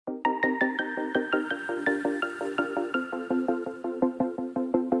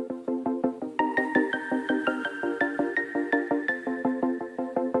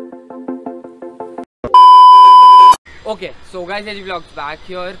Okay, so guys, Edgy Vlogs back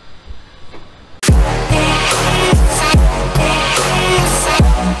here.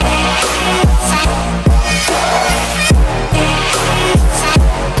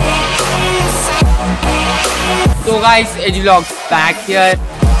 So guys, Edgy Vlogs back here.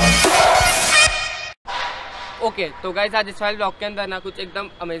 Okay तो guys आज इस वाले blog के अंदर ना कुछ एकदम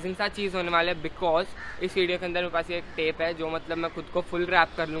अमेजिंग सा चीज़ होने वाला है, बिकॉज इस वीडियो के अंदर मेरे पास एक टेप है जो मतलब मैं खुद को फुल रैप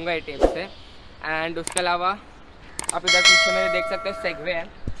कर लूँगा ये टेप से। एंड उसके अलावा आप इधर पीछे मेरे देख सकते हो सेगवे है,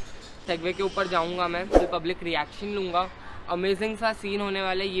 सेगवे के ऊपर जाऊँगा मैं, फिर पब्लिक रिएक्शन लूँगा। अमेजिंग सा सीन होने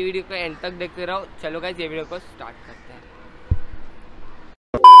वाला है, ये वीडियो को एंड तक देखते रहो। चलो गाइस ये वीडियो को स्टार्ट करते हैं।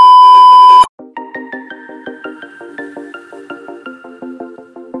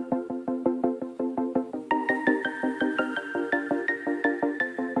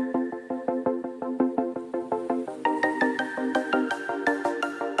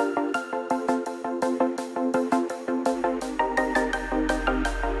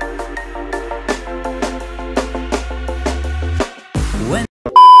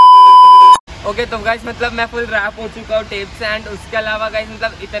 ओके तो गाइस मतलब मैं फुल रैप हो चुका हूँ टेप से। एंड उसके अलावा गाइस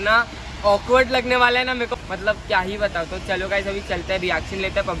मतलब इतना ऑकवर्ड लगने वाला है ना मेरे को, मतलब क्या ही बताओ। तो चलो गाइस अभी चलते हैं, रिएक्शन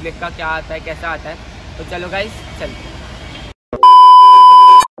लेते हैं पब्लिक का, क्या आता है कैसा आता है। तो चलो गाइस चलते हैं।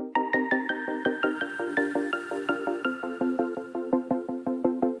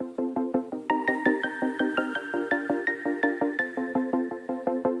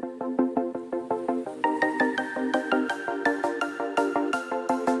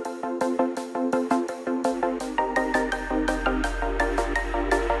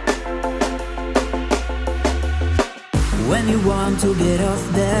 When you want to get off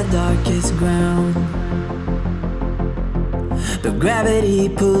the darkest ground, but gravity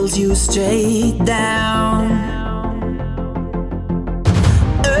pulls you straight down.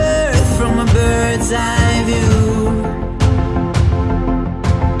 Earth from a bird's eye view.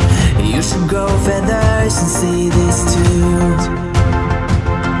 You should grow feathers and see this too.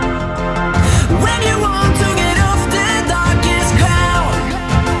 When you want to get off the darkest ground,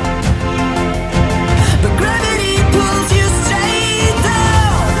 but gravity pulls you straight down.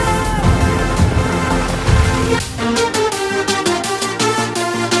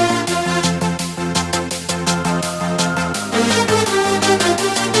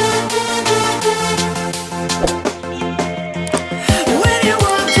 When you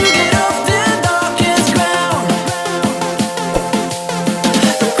want to get off the darkest ground,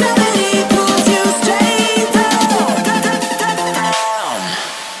 but gravity pulls you straight down.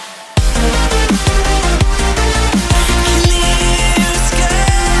 Clear sky.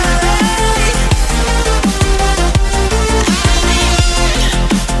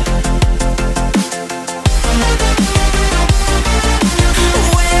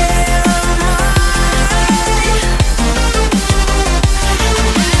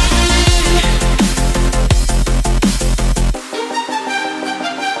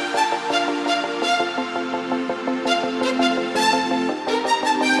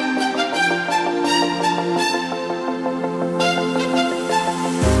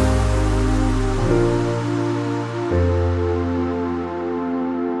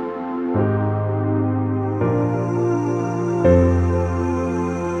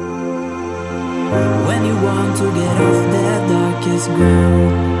 am I? When you want to get off the darkest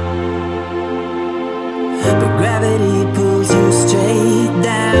ground, but gravity pulls you straight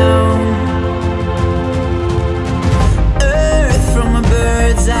down. Earth from a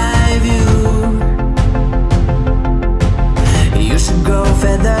bird's eye view. You should grow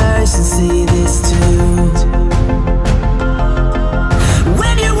feathers and see this too.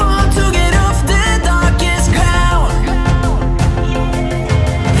 When you want to get off the darkest ground,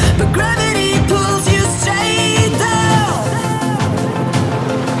 but gravity pulls you straight down.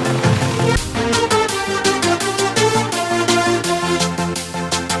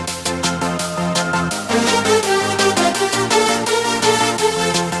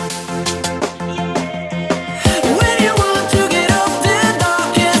 When you want to get off the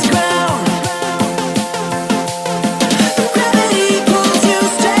darkest ground,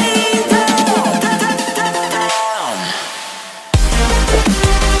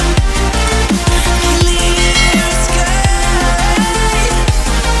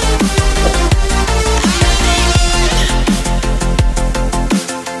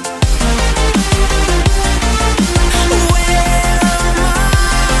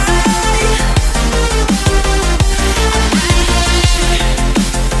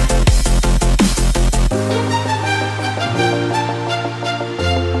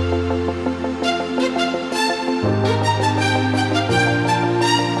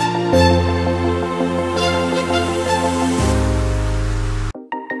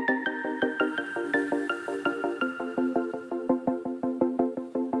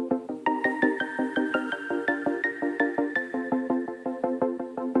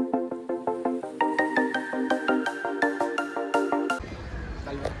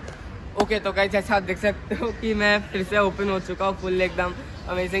 okay तो guys जैसा आप देख सकते हो कि मैं फिर से ओपन हो चुका हूँ फुल, एकदम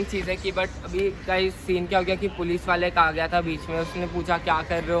अमेजिंग चीज़ है कि बट अभी गाइस सीन क्या हो गया कि पुलिस वाले का आ गया था बीच में, उसने पूछा क्या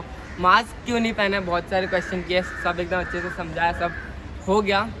कर रहे हो, मास्क क्यों नहीं पहने, बहुत सारे क्वेश्चन किए, सब एकदम अच्छे से समझाया, सब हो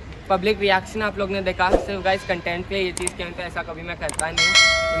गया। पब्लिक रिएक्शन आप लोग ने देखा, सिर्फ गाइस कंटेंट के ये चीज़ के, ऐसा कभी मैं करता नहीं,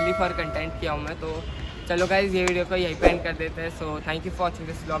 ओनली फॉर कंटेंट किया हूँ मैं। तो चलो गाइस ये वीडियो को यहीं पे एंड कर देते हैं। So thank you for watching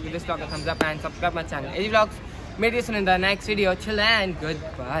this vlog, this vlog Thums up and subscribe my channel AG vlogs. Meet you soon in the next video. Chill and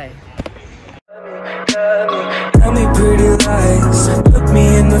goodbye. Tell me pretty lies, look me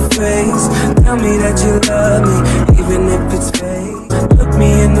in the face. Tell me that you love me, even if it's fake. Look me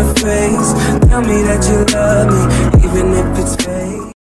in the face, tell me that you love me, even if it's fake.